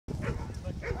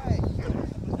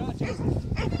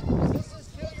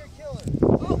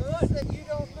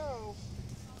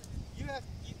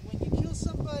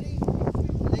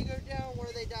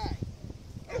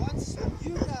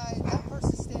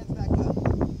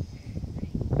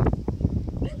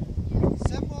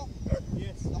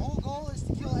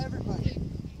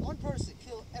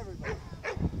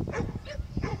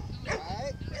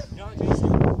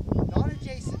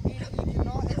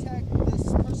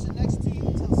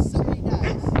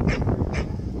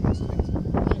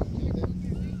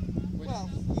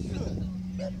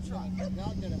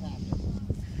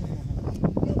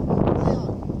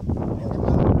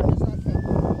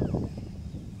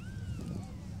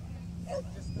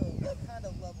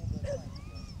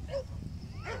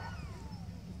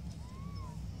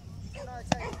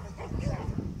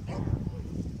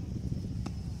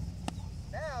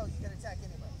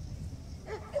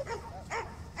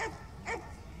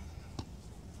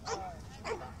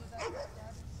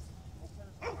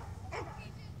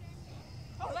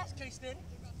spin.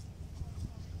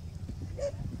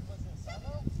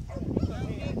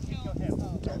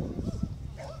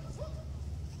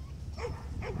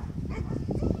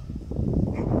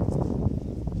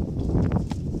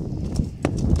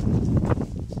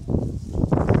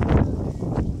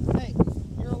 Hey,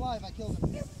 you're alive. I killed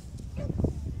him.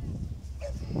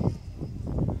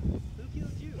 Who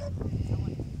killed you?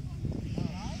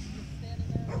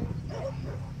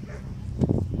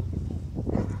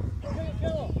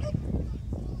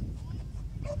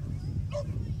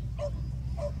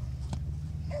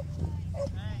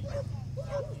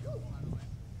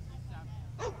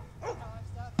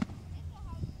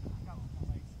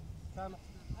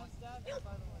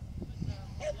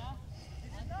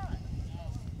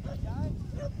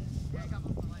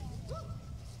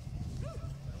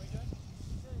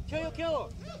 Kill him. Kill him.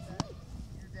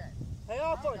 You're dead. Hey,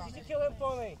 Alphonse, you should kill him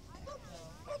for me.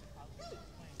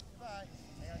 Bye.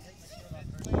 I gotta take my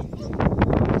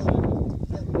shirt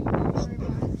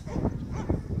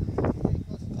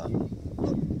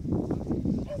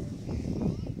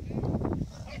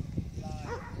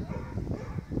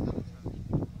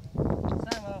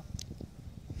Samo.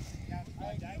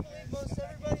 I can't believe most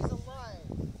everybody's alive.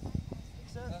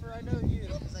 Except for I know you.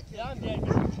 Yeah, I'm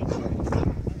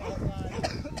dead.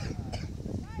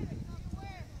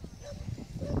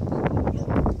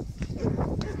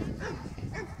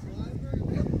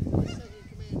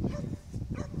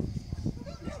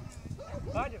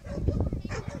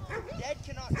 Dead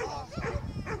cannot talk. Can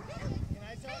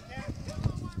I talk, Cat?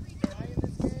 Am I in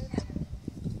this game?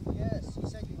 Yes, you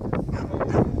said you could.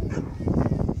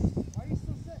 Why are you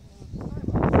still sitting?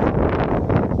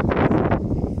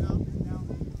 No.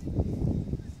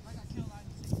 I got killed. I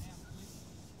didn't say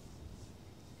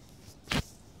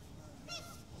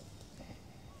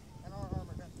and our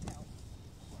armor doesn't count.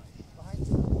 Behind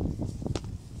you.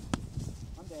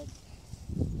 I'm dead.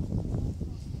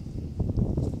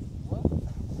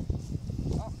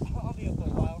 I'll be up for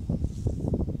a while.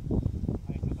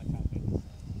 I can my time.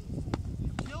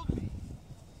 You killed me.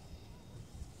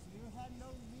 You had no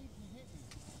need to hit me.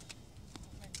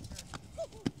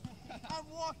 I'm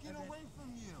walking away from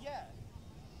you. Yeah.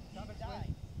 You die.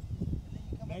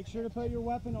 Make sure to put your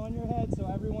weapon on your head so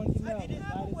everyone can know. I didn't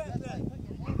have a weapon. That's right. Put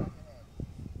your hand on your head.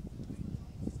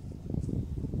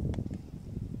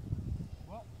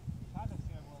 Well, condoms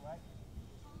here, well, right?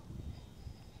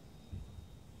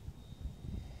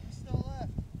 You're still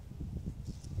left.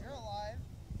 You're alive.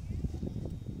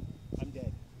 I'm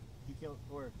dead. You killed,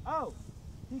 or, oh!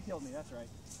 He killed me, that's right.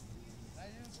 I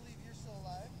didn't believe you're still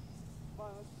alive. Come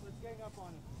on, let's gang up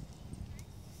on him.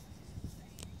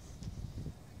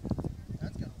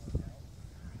 That's gonna work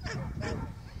out.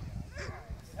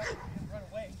 Run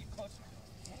away and get closer.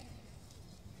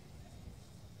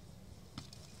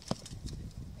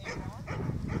 Hey, Ron.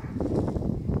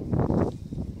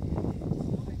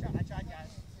 I tried,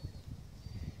 guys.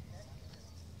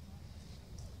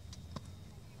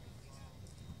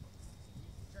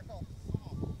 Circle.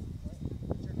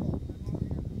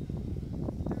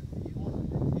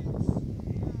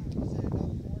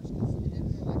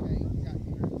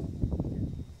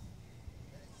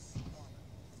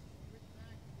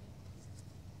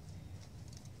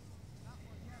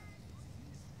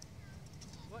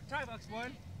 What try box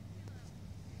one?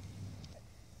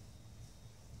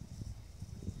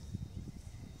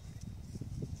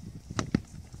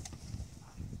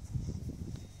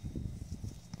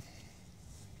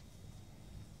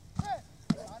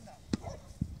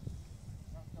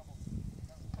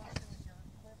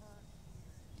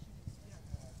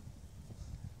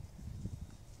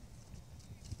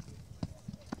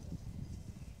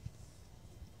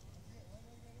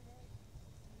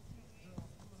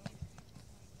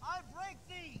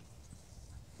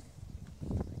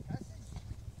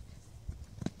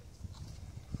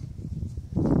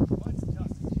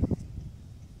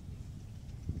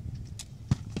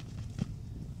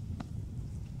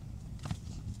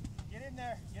 Get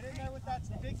in there with that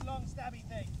big long stabby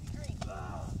thing.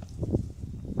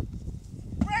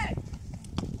 Break!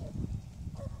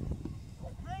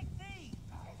 Break these!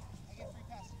 I get free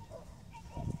passage.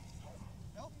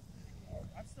 Nope.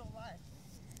 I'm still alive.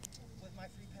 With my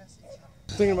free passage.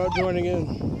 Thinking about joining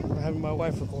in, having my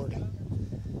wife record.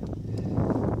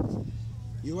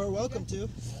 You are welcome to.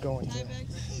 Going to.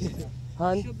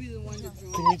 Hun, She'll be the one to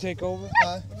join. can you take over? What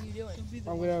are you doing? She'll be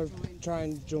the I'm one gonna to join. try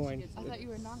and join. I thought you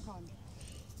were non-con.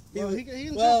 He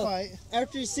can Well, fight.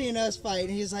 after he's seen us fight,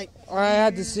 he's like, I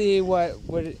had to see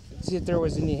see if there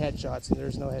was any headshots, and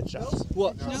there's no headshots.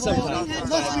 well, No, sometimes. we had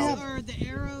Unless we the, have- or the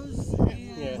arrows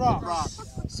and Yeah. Rocks.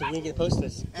 So we can get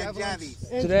posted. And Javies.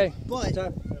 Today. But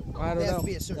I They don't have to know.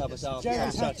 be a certain distance.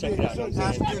 Jabbies have to check it out. be-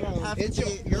 Have to It's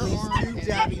be your at least arm 2 and-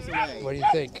 jabbies away. What do you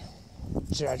think?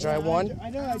 Should I try one? I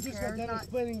know, I just got done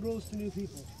explaining rules to new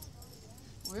people.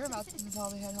 We're about to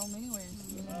probably head home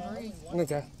anyways. Hurry.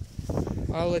 Okay.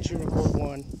 I'll let you record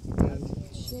one.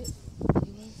 And Shit.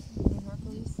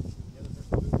 Hercules.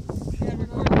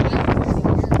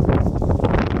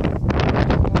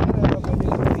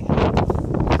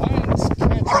 mine's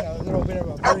catching a little bit of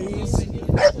a breeze.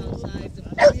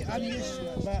 I'm used to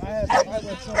it, but I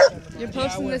let something. You're I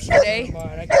posting wouldn't this trust today?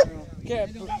 mine. I can't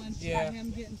yeah.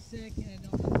 him getting sick and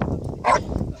I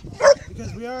don't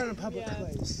Because we are in a public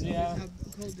place. Yeah.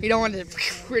 You don't want to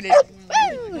print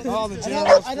it. All the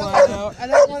generals flying out. I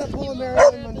don't want to pull a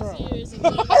Marilyn Monroe.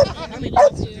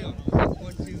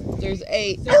 There's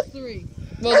 8. There's 3.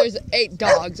 Well, there's 8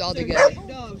 dogs altogether. There's 8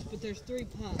 dogs, but there's 3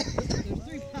 pups. There's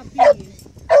 3 puppies,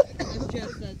 as Jeff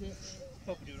says it.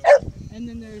 And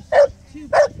then there's 3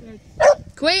 pups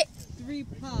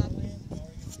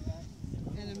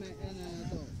and an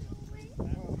adult.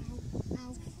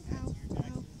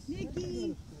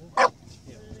 Nikki!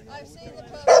 I've seen the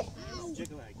puppy.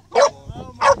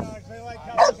 Oh my gosh, they like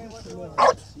how they went to work.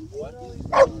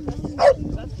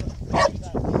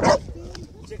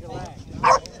 Chicken leg.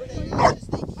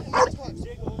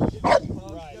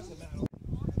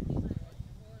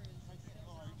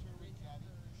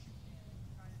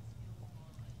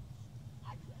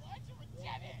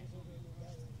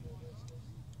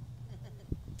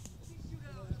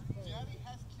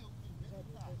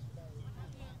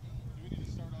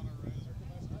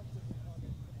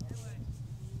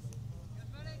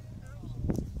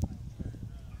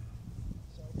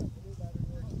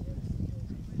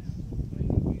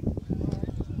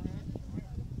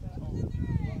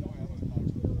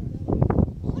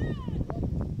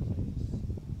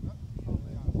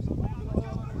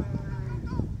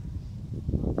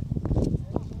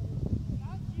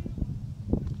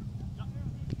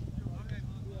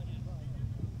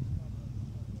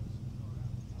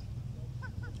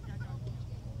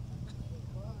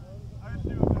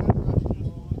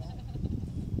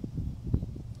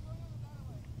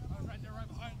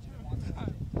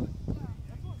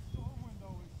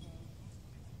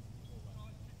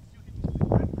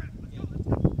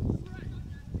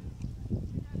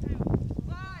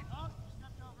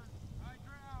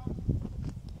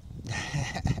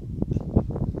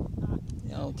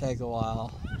 It'll take a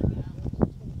while.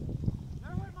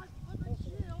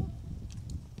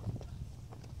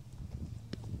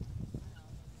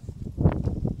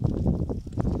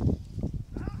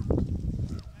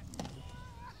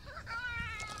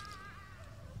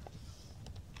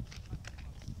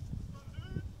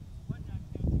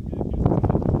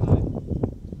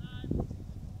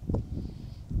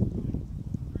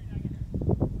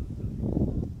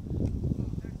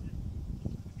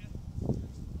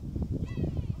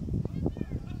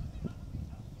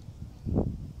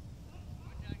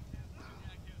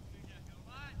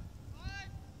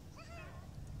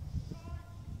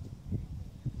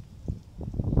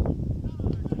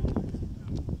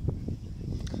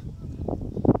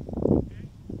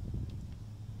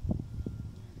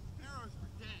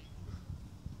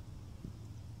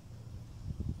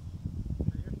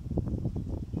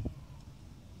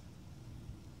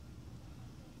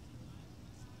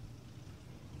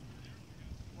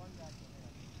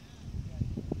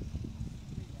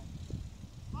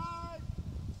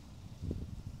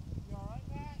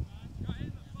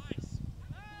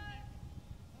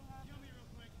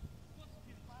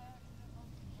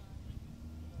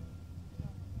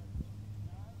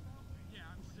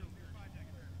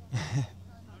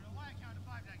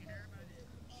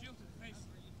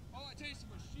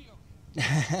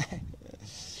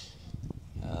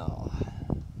 Oh.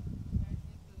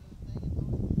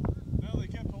 No, they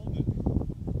kept holding it.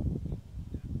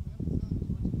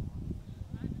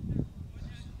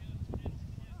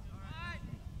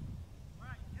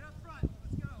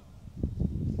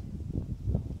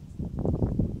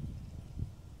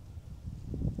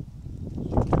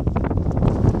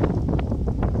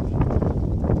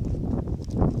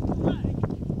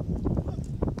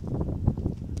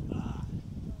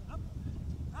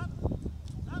 Up.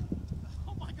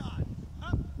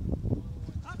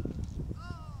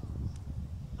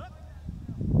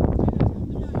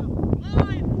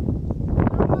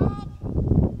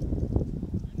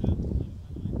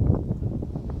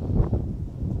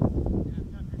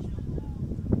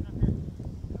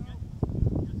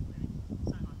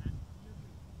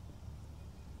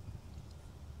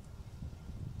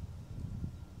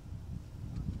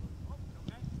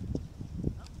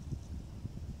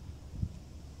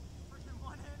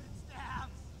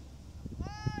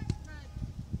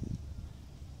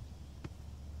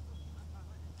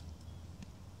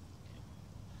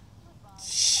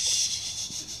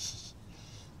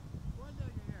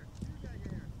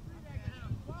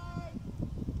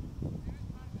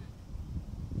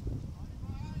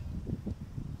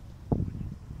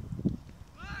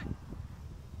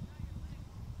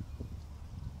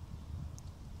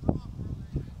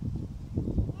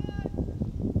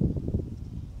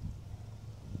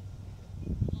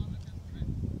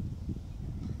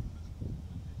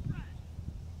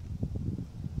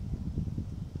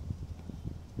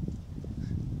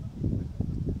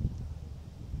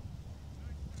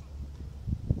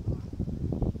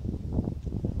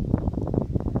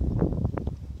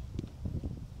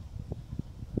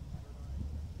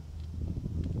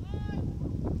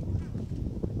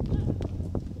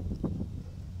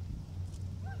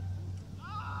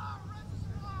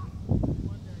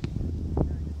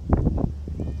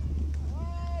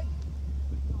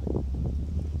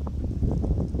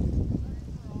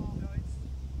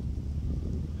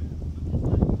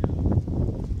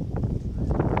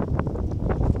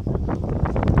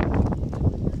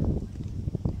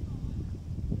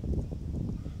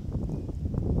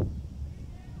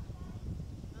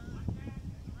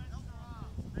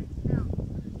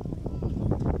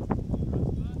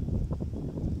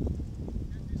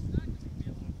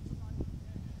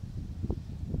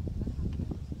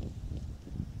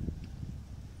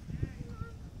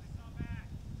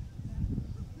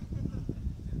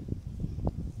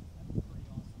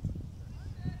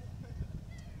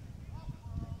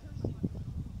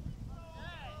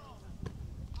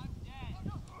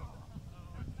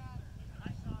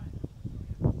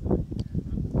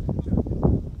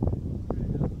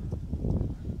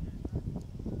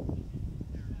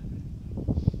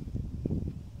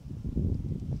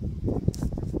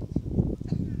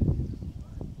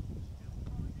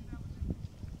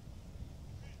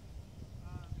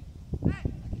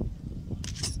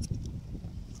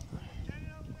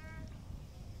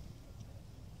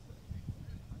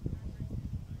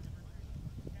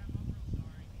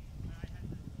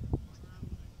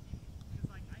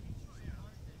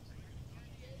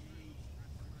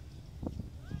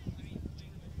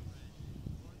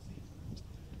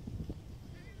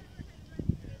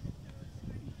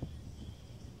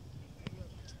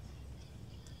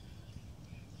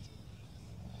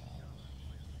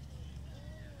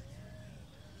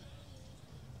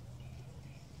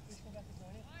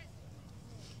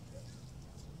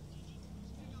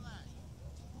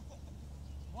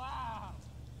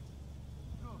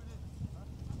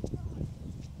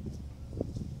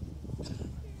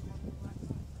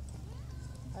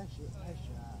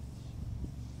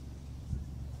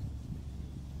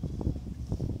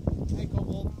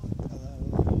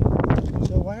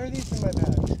 in my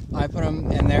bag. I put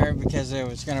them in there because it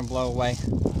was going to blow away.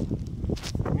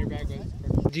 Your bag was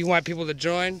perfect. Do you want people to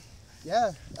join?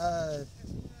 Yeah.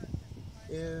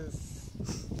 If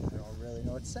I don't really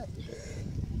know what to say.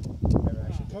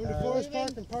 Come to Forest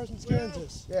Park in Parsons,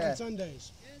 Kansas Yeah. on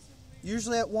Sundays.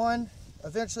 Usually at 1.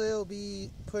 Eventually it'll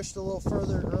be pushed a little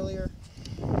further earlier.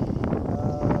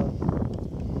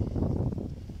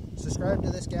 Subscribe to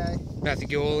this guy. Matthew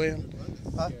Gilliam.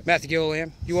 Huh? Matthew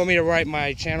Gilliam. You want me to write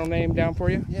my channel name down for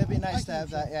you? Yeah, it'd be nice to have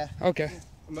that, yeah. Okay.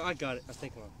 I got it. I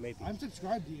think maybe. I'm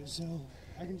subscribed to you, so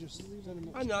I can just send them.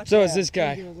 I'm not. So is this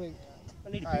Send guy. you a link. I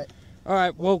need to Alright. All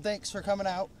right. Well, Thanks for coming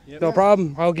out. no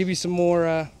problem. I'll give you some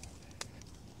more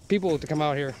people to come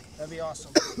out here. That'd be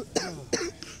awesome.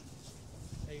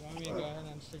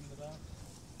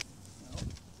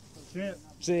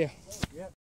 See ya.